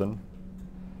medicine,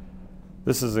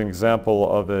 this is an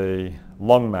example of a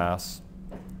lung mass,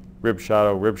 rib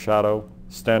shadow,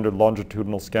 standard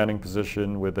longitudinal scanning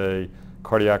position with a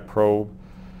cardiac probe.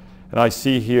 And I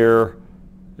see here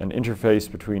an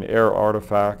interface between air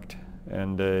artifact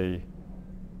and a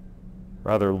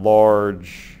rather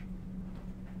large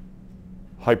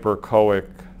hyperechoic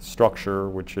structure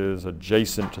which is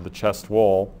adjacent to the chest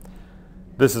wall.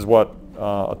 This is what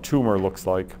a tumor looks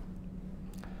like,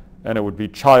 and it would be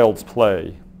child's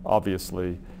play,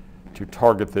 obviously, to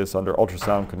target this under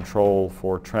ultrasound control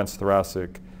for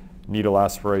transthoracic needle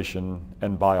aspiration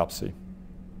and biopsy.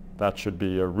 That should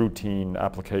be a routine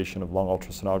application of lung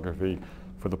ultrasonography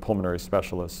for the pulmonary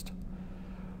specialist.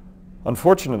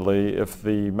 Unfortunately, if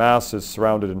the mass is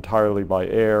surrounded entirely by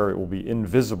air, it will be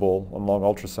invisible on lung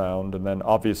ultrasound, and then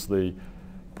obviously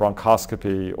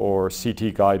bronchoscopy or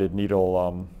CT-guided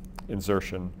needle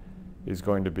insertion is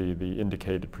going to be the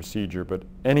indicated procedure. But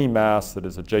any mass that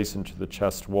is adjacent to the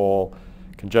chest wall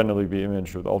can generally be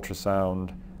imaged with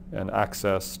ultrasound and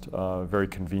accessed very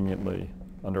conveniently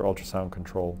under ultrasound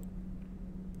control.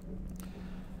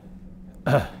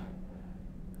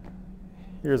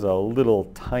 Here's a little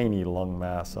tiny lung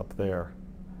mass up there.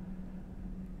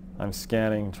 I'm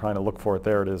scanning, trying to look for it.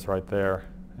 There it is right there.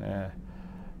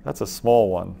 That's a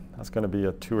small one. That's going to be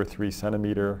a 2 or 3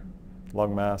 centimeter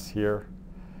lung mass here.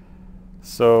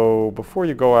 So before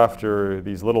you go after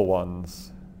these little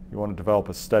ones, you want to develop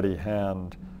a steady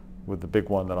hand with the big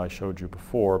one that I showed you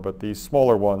before, but these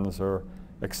smaller ones are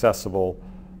accessible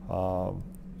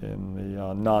in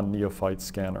the non-neophyte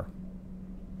scanner.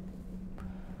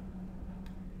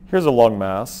 Here's a lung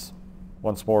mass,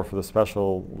 once more for the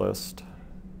specialist.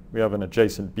 We have an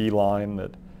adjacent B line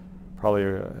that probably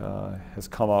has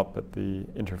come up at the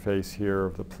interface here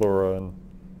of the pleura and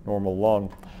normal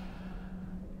lung.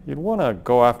 You'd want to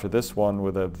go after this one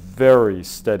with a very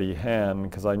steady hand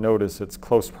because I notice its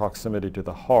close proximity to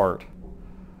the heart.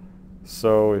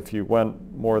 So if you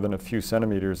went more than a few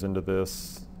centimeters into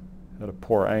this at a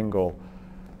poor angle,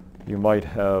 you might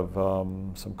have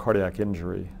some cardiac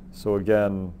injury. So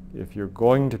again, if you're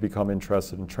going to become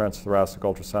interested in transthoracic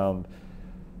ultrasound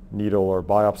needle or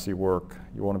biopsy work,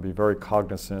 you want to be very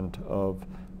cognizant of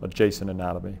adjacent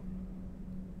anatomy.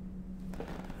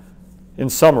 In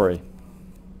summary,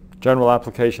 general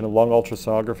application of lung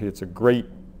ultrasonography, it's a great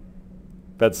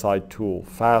bedside tool.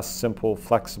 Fast, simple,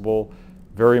 flexible,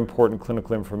 very important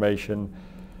clinical information.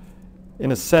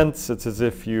 In a sense, it's as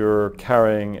if you're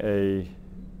carrying a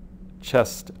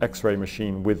chest X-ray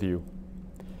machine with you.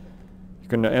 You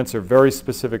can answer very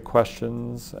specific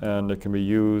questions, and it can be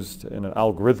used in an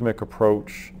algorithmic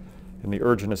approach in the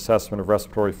urgent assessment of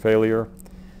respiratory failure.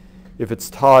 If it's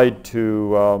tied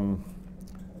to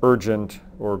urgent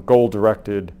or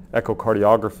goal-directed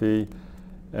echocardiography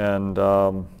and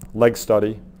leg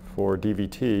study for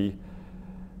DVT,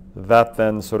 that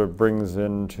then sort of brings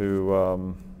into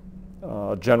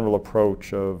a general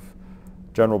approach of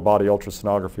general body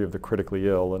ultrasonography of the critically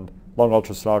ill, and lung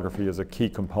ultrasonography is a key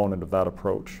component of that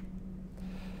approach.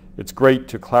 It's great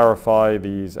to clarify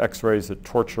these X-rays that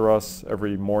torture us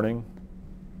every morning.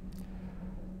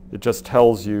 It just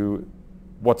tells you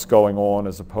what's going on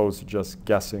as opposed to just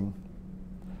guessing.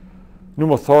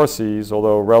 Pneumothoraces,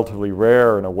 although relatively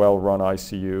rare in a well-run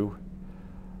ICU,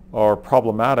 are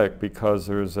problematic because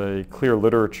there's a clear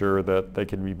literature that they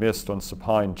can be missed on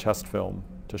supine chest film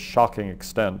to shocking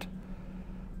extent.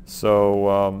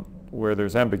 So where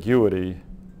there's ambiguity,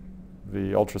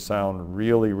 the ultrasound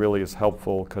really is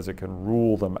helpful because it can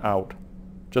rule them out.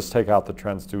 Just take out the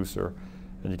transducer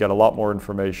and you get a lot more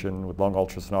information with lung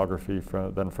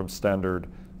ultrasonography than from standard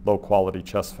low-quality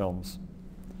chest films.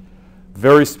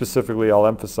 Very specifically, I'll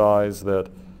emphasize that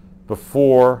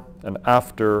before and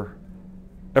after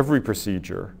every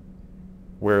procedure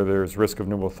where there's risk of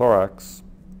pneumothorax,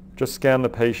 just scan the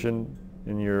patient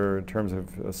in terms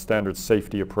of a standard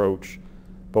safety approach,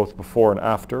 both before and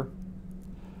after.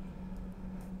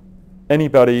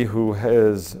 Anybody who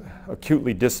is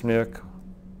acutely dyspneic,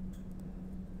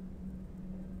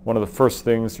 one of the first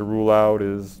things to rule out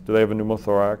is, do they have a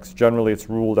pneumothorax? Generally it's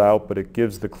ruled out, but it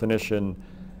gives the clinician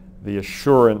the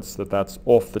assurance that that's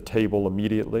off the table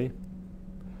immediately.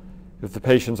 If the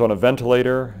patient's on a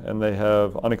ventilator and they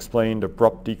have unexplained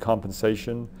abrupt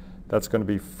decompensation, that's going to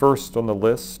be first on the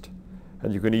list.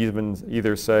 And you can even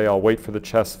either say, I'll wait for the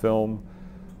chest film,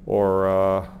 or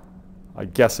I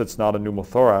guess it's not a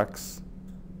pneumothorax.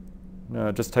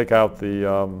 Just take out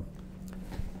the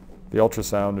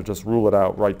ultrasound and just rule it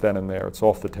out right then and there. It's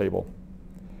off the table.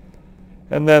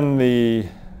 And then the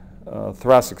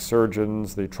thoracic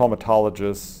surgeons, the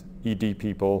traumatologists, ED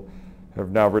people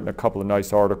have now written a couple of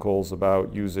nice articles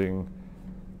about using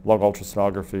lung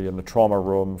ultrasonography in the trauma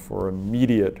room for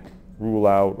immediate rule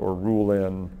out or rule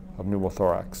in of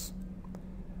pneumothorax.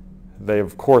 They,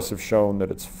 of course, have shown that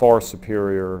it's far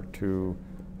superior to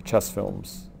chest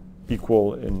films,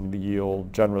 equal in the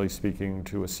yield, generally speaking,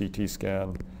 to a CT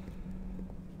scan,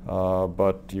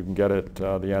 but you can get it,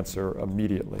 the answer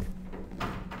immediately.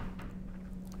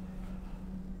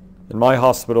 In my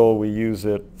hospital, we use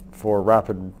it for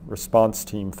rapid response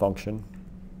team function.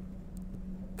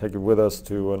 Take it with us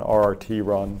to an RRT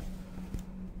run,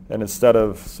 and instead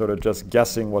of sort of just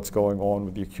guessing what's going on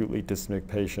with the acutely dyspneic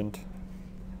patient,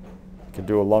 you can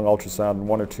do a lung ultrasound in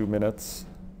 1 or 2 minutes,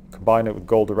 combine it with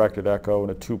goal-directed echo in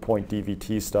a 2-point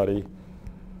DVT study,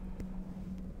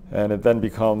 and it then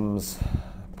becomes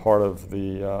part of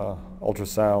the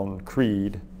ultrasound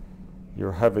creed.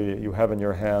 You have in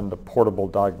your hand a portable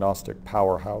diagnostic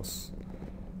powerhouse.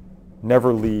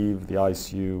 Never leave the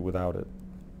ICU without it.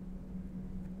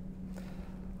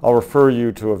 I'll refer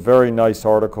you to a very nice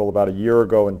article about a year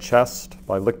ago in Chest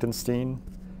by Lichtenstein.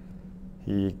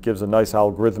 He gives a nice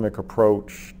algorithmic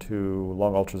approach to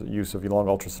use of lung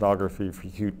ultrasonography for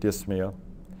acute dyspnea.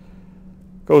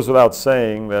 Goes without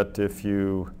saying that if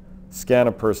you scan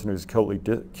a person who's acutely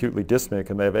dyspneic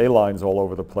and they have A-lines all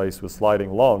over the place with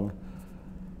sliding lung,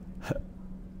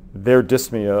 their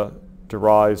dyspnea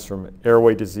derives from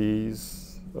airway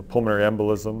disease, a pulmonary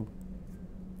embolism,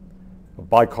 a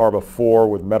bicarb 4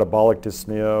 with metabolic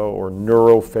dyspnea, or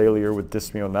neurofailure with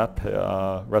dyspnea on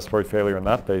that, respiratory failure on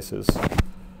that basis.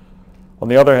 On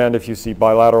the other hand, if you see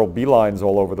bilateral B-lines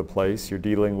all over the place, you're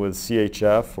dealing with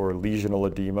CHF or lesional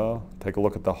edema. Take a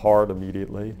look at the heart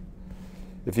immediately.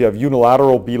 If you have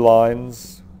unilateral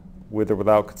B-lines with or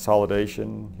without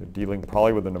consolidation, you're dealing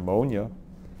probably with a pneumonia.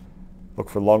 Look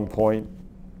for lung point,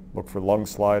 look for lung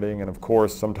sliding, and of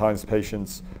course, sometimes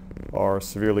patients are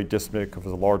severely dyspneic because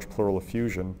of a large pleural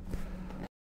effusion.